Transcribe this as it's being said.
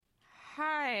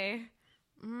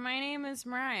is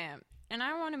Mariah, and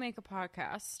I want to make a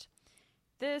podcast.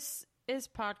 This is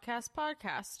Podcast.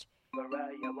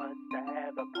 Mariah wants to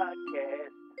have a podcast.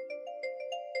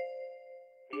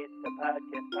 It's a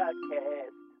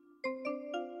podcast.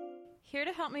 Here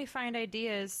to help me find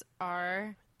ideas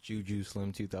are... Juju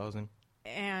Slim 2000.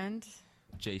 And...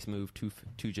 J Smooth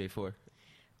 2J4.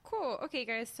 Cool. Okay,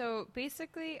 guys. So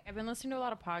basically, I've been listening to a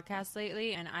lot of podcasts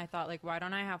lately, and I thought, why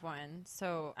don't I have one?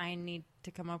 So I need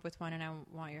to come up with one, and I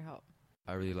want your help.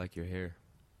 I really like your hair.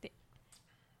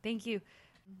 Thank you.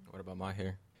 What about my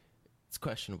hair? It's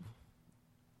questionable.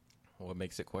 What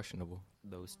makes it questionable?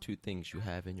 Those two things you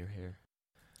have in your hair.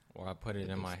 Well, I put it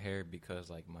in my hair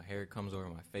because, my hair comes over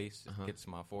my face. It gets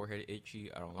my forehead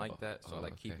itchy. I don't like that, so I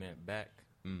like keeping it back.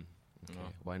 Okay.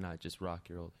 Why not just rock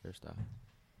your old hairstyle?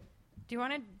 Do you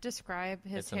want to describe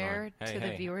his hair to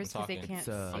the viewers because they can't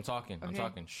see? I'm talking.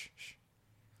 Okay. Shh.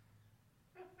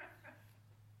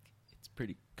 It's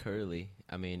pretty curly.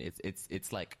 I mean,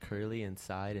 it's like curly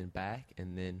inside and back,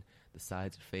 and then the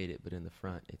sides are faded, but in the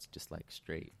front, it's just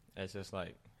straight. It's just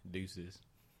deuces.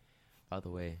 By the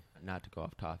way, not to go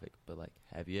off topic, but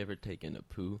have you ever taken a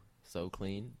poo so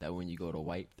clean that when you go to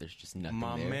wipe, there's just nothing there?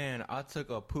 My man, I took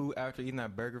a poo after eating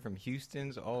that burger from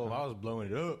Houston's. Oh, I was blowing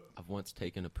it up. I've once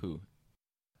taken a poo.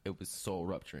 It was soul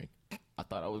rupturing. I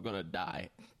thought I was going to die.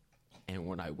 And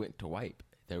when I went to wipe,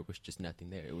 there was just nothing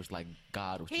there. It was like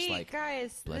God was just Hey,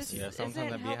 guys, bless this you. Yeah, sometimes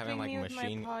isn't I'd be having helping me with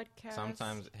machine. my podcast.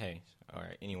 Sometimes, all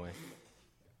right. Anyway,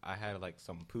 I had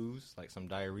some poos, some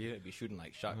diarrhea. It'd be shooting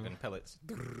shotgun pellets.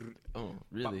 Oh,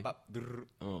 really? Bop, bop,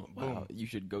 Oh, boom. wow. You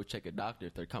should go check a doctor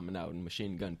if they're coming out in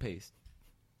machine gun pace.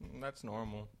 That's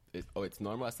normal. It's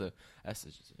normal? That's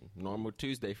just a normal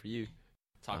Tuesday for you.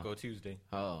 Taco Tuesday.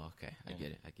 Oh, okay. I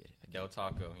get it. Del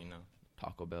Taco,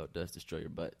 Taco Bell does destroy your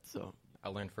butt, so... I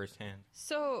learned firsthand.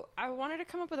 So I wanted to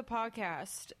come up with a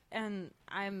podcast, and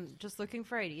I'm just looking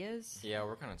for ideas. Yeah,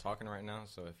 we're kind of talking right now,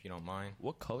 so if you don't mind.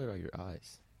 What color are your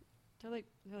eyes? They're like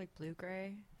blue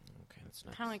gray, Okay, that's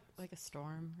nice. kind of like a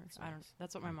storm. Or, I don't.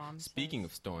 That's what my mom. Speaking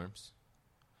says. of storms,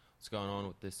 what's going on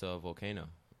with this volcano?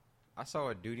 I saw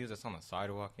a dude, he was just on the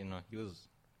sidewalk, he was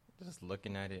just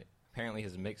looking at it. Apparently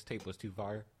his mixtape was too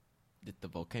fire. Did the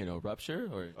volcano rupture,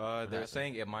 or They're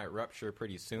saying it might rupture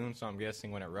pretty soon, so I'm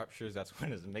guessing when it ruptures, that's when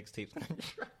his mixtape's going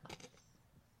to drop.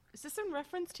 Is this in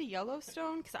reference to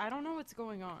Yellowstone? Because I don't know what's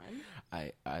going on.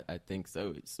 I think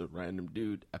so. It's a random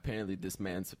dude. Apparently, this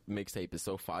man's mixtape is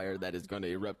so fire that it's going to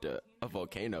erupt a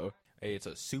volcano. Hey, it's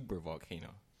a super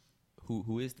volcano.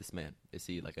 Who is this man? Is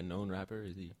he a known rapper?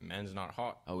 Is he? Man's not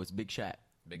hot. Oh, it's Big Shaq.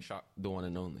 Big shot. The one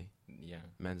and only. Yeah.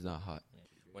 Man's not hot.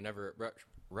 Whenever it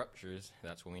ruptures,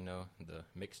 that's when we know the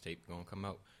mixtape gonna come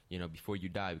out. Before you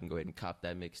die, we can go ahead and cop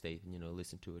that mixtape and,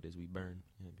 listen to it as we burn.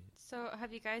 So,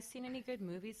 have you guys seen any good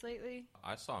movies lately?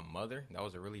 I saw Mother. That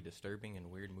was a really disturbing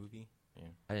and weird movie. Yeah.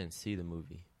 I didn't see the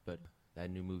movie, but that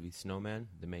new movie, Snowman,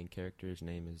 the main character's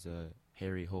name is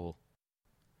Harry Hole.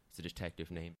 It's a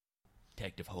detective name.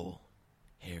 Detective Hole.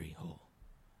 Harry Hole.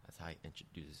 That's how he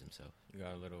introduces himself. You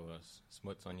got a little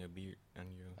smuts on your beard.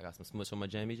 I got some smuts on my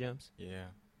jammy jams. Yeah.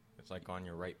 It's on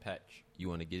your right patch. You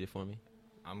want to get it for me?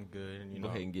 I'm good. Go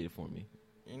ahead and get it for me.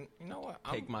 You know what?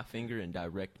 Take my finger and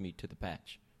direct me to the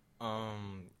patch.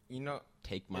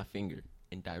 Take my finger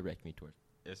and direct me towards.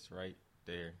 It's right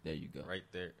there. There you go. Right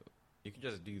there. You can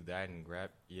just do that and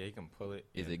grab. Yeah, you can pull it.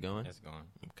 Is it going? It's gone.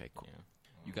 Okay, cool. Yeah.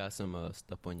 You got some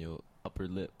stuff on your upper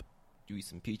lip. You eat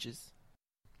some peaches?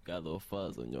 Got a little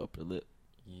fuzz on your upper lip.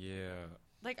 Yeah.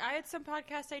 I had some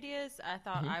podcast ideas I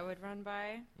thought I would run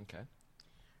by. Okay.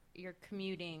 You're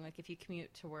commuting, if you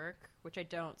commute to work, which I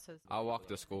don't. So I walk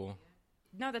to school.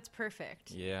 No, that's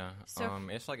perfect. Yeah. So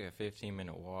it's a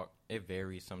 15-minute walk. It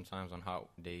varies sometimes on hot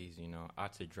days, I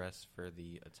have to dress for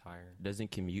the attire.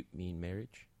 Doesn't commute mean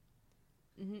marriage?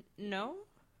 No?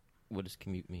 What does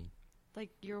commute mean?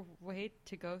 Your way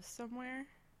to go somewhere?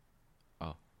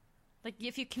 Oh.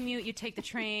 If you commute, you take the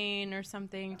train or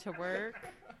something to work.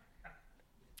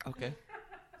 Okay.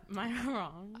 Am I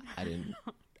wrong? I didn't.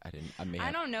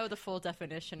 I don't know the full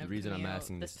definition of the reason commute. I'm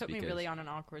asking this is put me because really on an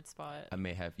awkward spot. I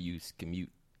may have used commute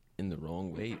in the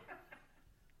wrong way.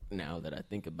 Now that I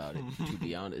think about it, to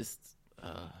be honest,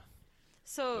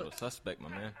 So Little suspect, my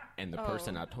man. and the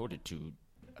person I told it to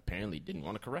apparently didn't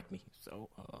want to correct me, so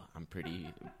I'm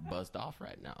pretty buzzed off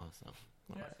right now. So,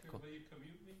 all right, cool.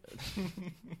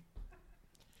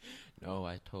 No,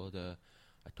 I told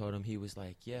him. He was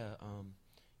like, yeah,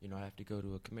 I have to go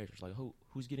to a commuter. It's like,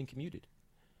 who's getting commuted?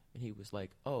 And he was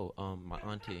like, my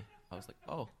auntie. I was like,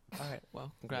 oh, all right,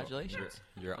 well, congratulations.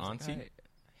 Your I was like, auntie? all right.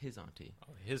 his auntie.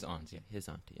 Oh, his auntie. Yeah, his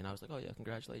auntie. And I was like, oh, yeah,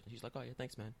 congratulations. She's like, oh, yeah,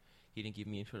 thanks, man. He didn't give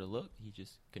me any sort of look. He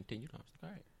just continued. I was like,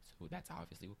 all right. So that's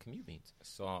obviously what commute means.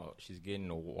 So she's getting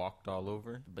walked all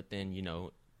over. But then, you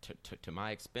know, to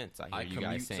my expense, I hear you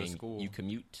commute guys to saying school. you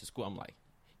commute to school. I'm like,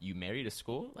 you married to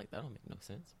school? Like, that don't make no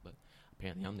sense. But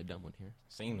apparently I'm the dumb one here.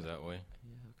 Seems that way.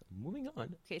 Yeah, okay. Moving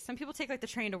on. Okay, some people take like the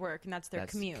train to work, and that's their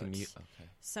commute. Okay.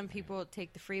 Some people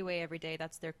take the freeway every day.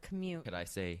 That's their commute. Could I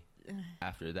say,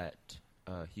 after that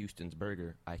Houston's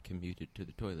Burger, I commuted to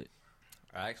the toilet.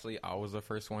 Actually, I was the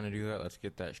first one to do that. Let's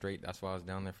get that straight. That's why I was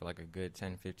down there for like a good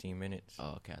 10, 15 minutes.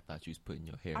 Oh, okay. I thought you was putting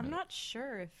your hair I'm up. not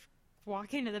sure if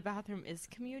walking to the bathroom is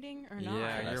commuting or not.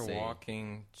 Yeah, Can I you're say-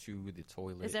 walking to the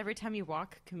toilet. Is every time you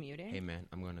walk commuting? Hey, man,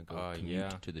 I'm going to go commute yeah.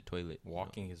 to the toilet.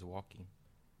 Walking is walking.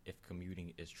 If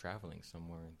commuting is traveling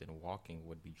somewhere, then walking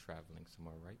would be traveling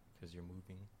somewhere, right? Because you're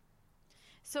moving.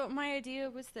 So my idea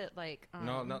was that like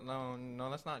No,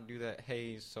 let's not do that.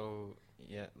 Hey, so,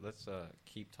 yeah, let's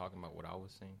keep talking about what I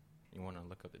was saying. You want to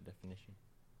look up the definition?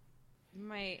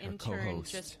 my Her intern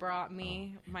co-host. just brought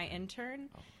me my intern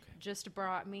Oh, okay. just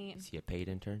brought me Is he a paid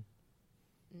intern?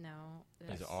 no Is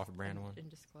it that's off-brand one?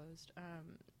 undisclosed.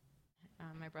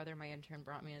 My brother, my intern,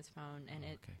 brought me his phone, and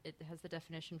okay. it has the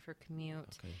definition for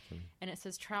commute. Okay. And it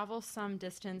says travel some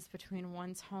distance between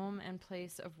one's home and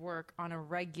place of work on a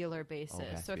regular basis.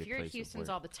 has So to if be a you're at place of Houston's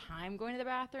work. all the time going to the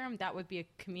bathroom, that would be a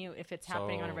commute if it's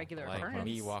happening on a regular like occurrence.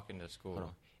 me walking to school. Hold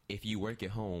on. If you work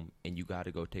at home and you got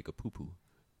to go take a poo-poo,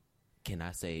 can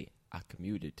I say I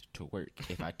commuted to work?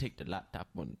 If I take the laptop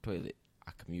on the toilet,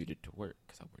 I commuted to work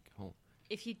because I work at home.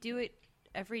 If you do it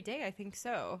every day, I think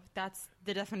so. That's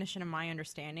the definition of my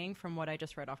understanding from what I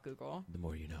just read off Google. The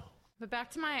more you know. But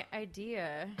back to my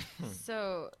idea.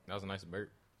 So That was a nice burp.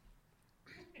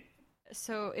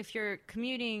 if you're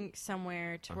commuting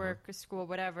somewhere to work, school,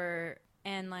 whatever,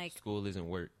 and like School isn't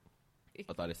work.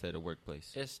 I thought it said a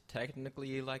workplace. It's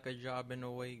technically like a job in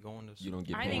a way, going to school. You don't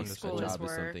get I paid. think A school job is is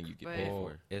work, something you get but- paid Well,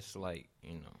 for. it's like,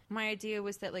 you know. my idea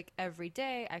was that like every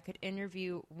day I could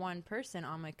interview one person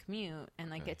on my commute and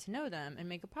like Okay. get to know them and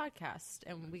make a podcast,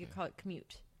 and we could Okay. call it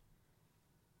Commute.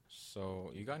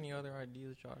 So, you got any other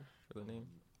ideas, Josh, for the name?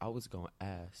 I was going to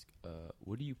ask,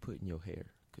 what do you put in your hair?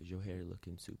 Because your hair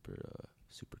looking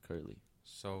super curly.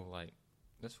 So, like,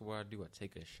 this is what I do. I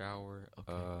take a shower.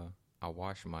 Okay. I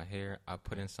wash my hair. I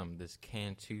put in some of this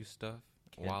Cantu stuff.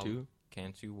 Cantu?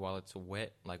 Cantu while it's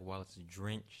wet, like while it's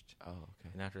drenched. Oh, okay.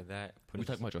 And after that, We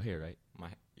talking about your hair, right? my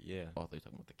yeah, Oh, they're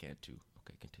talking about the can too.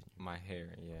 Okay, continue. my hair,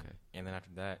 yeah. Okay. And then after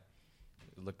that,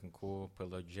 looking cool. Put a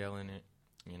little gel in it.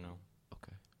 You know,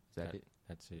 Okay. Is that it?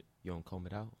 That's it. You don't comb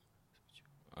it out?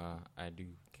 I do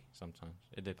sometimes.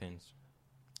 It depends.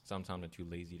 Sometimes I'm too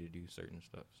lazy to do certain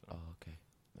stuff. So Oh, okay.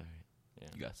 All right. yeah.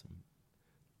 You got some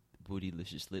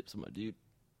bootylicious lips, my dude.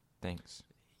 Thanks.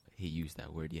 He used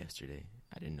that word yesterday.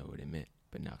 I didn't know what it meant,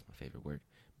 but now it's my favorite word.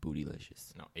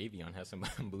 Bootylicious. No, Avion has some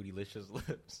bootylicious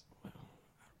lips.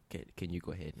 Can you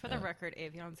go ahead? For the record,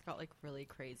 Avion's got like really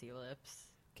crazy lips.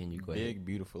 Can you go Big, ahead?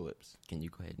 beautiful lips. Can you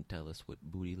go ahead and tell us what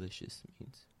bootylicious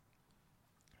means?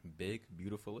 Big,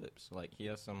 beautiful lips. Like he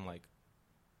has some like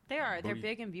They're Booty-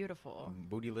 big and beautiful.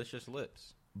 bootylicious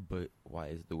lips. But why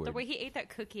is the word The way he ate that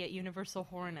cookie at Universal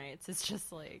Horror Nights is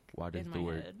just like Why does in the my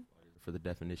word- head. for the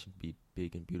definition be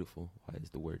big and beautiful? Why is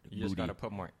the word You just booty? gotta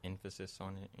put more emphasis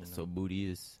on it. You know? So booty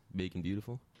is big and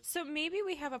beautiful? So maybe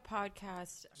we have a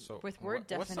podcast So with word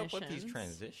what's definitions. up with these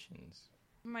transitions?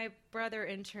 My brother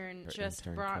intern Her just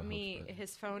intern brought co-host me brother.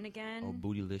 his phone again. Oh,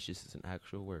 bootylicious is an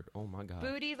actual word. Oh my god.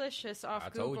 Bootylicious off I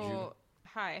told Google. you.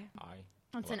 Hi.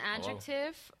 It's an Hello.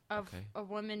 adjective of Okay. a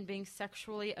woman being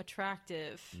sexually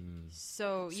attractive. Mm.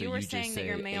 So So you were just saying that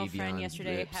your said male friend Avion's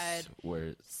yesterday lips had.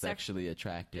 were sexually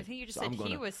attractive. I think you just So said I'm gonna,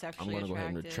 he was I'm sexually going to go ahead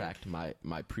and attractive. retract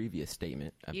my previous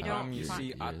statement. You about don't You fi-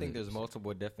 see, I your think there's lips.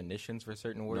 multiple definitions for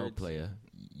certain words. No, player.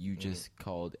 You just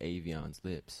called Avion's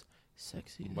lips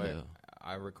sexy. as But hell.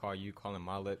 I recall you calling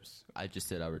my lips. I just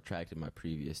said I retracted my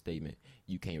previous statement.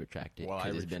 You can't retract it Well, I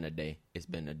because it's been a day. It's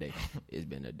been a day. It's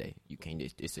been a day. You can't.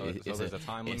 It's So there's a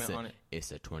time it's limit on it?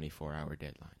 It's a 24-hour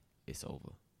deadline. It's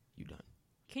over. You done.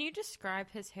 Can you describe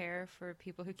his hair for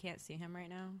people who can't see him right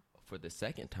now? For the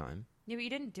second time, Yeah, but you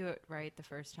didn't do it right the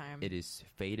first time. it is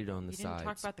faded on the You didn't sides.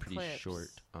 talk about the pretty clips. short.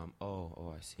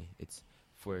 Oh, I see. It's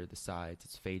for the sides.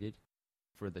 It's faded.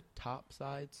 For the top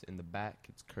sides in the back,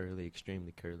 it's curly,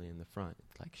 extremely curly. In the front,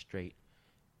 it's like straight.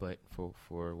 But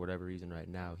for whatever reason, right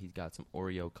now, he's got some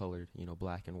Oreo colored,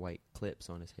 black and white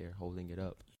clips on his hair, holding it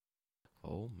up.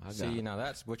 Oh my god! See, now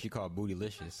that's what you call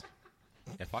bootylicious.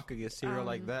 If I could get cereal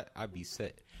like that, I'd be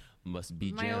set. Must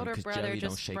be My jam older because brother jelly don't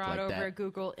just shake brought like over a that.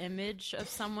 Google image of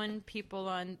someone. People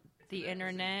on the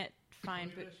internet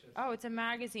find. Oh, it's a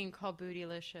magazine called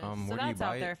Bootylicious. So where do you that's buy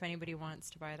out there it? if anybody wants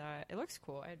to buy that. It looks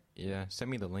cool. Yeah,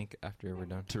 send me the link after we're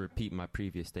done. To repeat my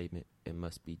previous statement, it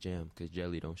must be jam because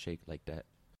jelly don't shake like that.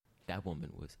 That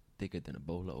woman was thicker than a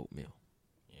bowl of oatmeal.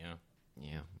 Yeah.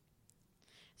 Yeah.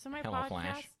 So my Hello, podcast.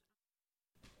 Flash.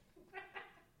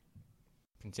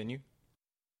 Continue.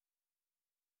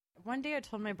 One day I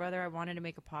told my brother I wanted to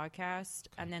make a podcast,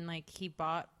 and then like he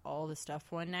bought all the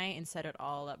stuff one night and set it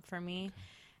all up for me,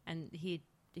 and he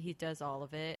does all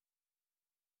of it.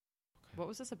 What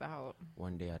was this about?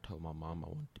 One day I told my mom I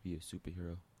wanted to be a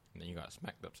superhero. And then you got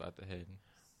smacked upside the head.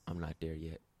 I'm not there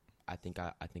yet. I think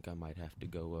I might have to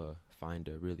go find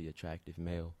a really attractive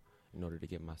male in order to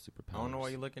get my superpowers. I don't know why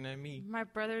you're looking at me. My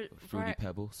brother. Fruity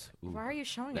Pebbles. Ooh. Why are you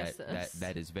showing us this?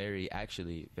 That is very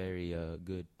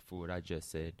good for what I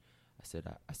just said.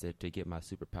 I said to get my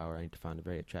superpower, I need to find a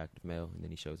very attractive male, and then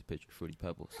he shows a picture of Fruity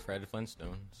Pebbles. Fred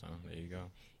Flintstone. So there you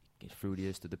go. Get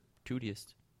fruitiest to the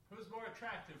tootiest. Who's more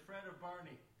attractive, Fred or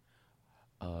Barney?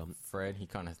 Fred, he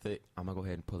kind of thick. I'm gonna go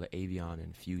ahead and pull an Avion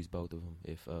and fuse both of them.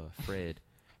 If Fred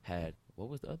had, what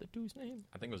was the other dude's name?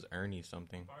 I think it was Ernie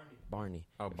something. Barney.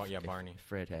 Oh, yeah, Barney. If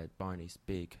Fred had Barney's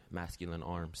big masculine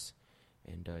arms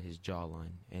and his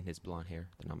jawline and his blonde hair,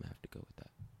 then I'm gonna have to go with that.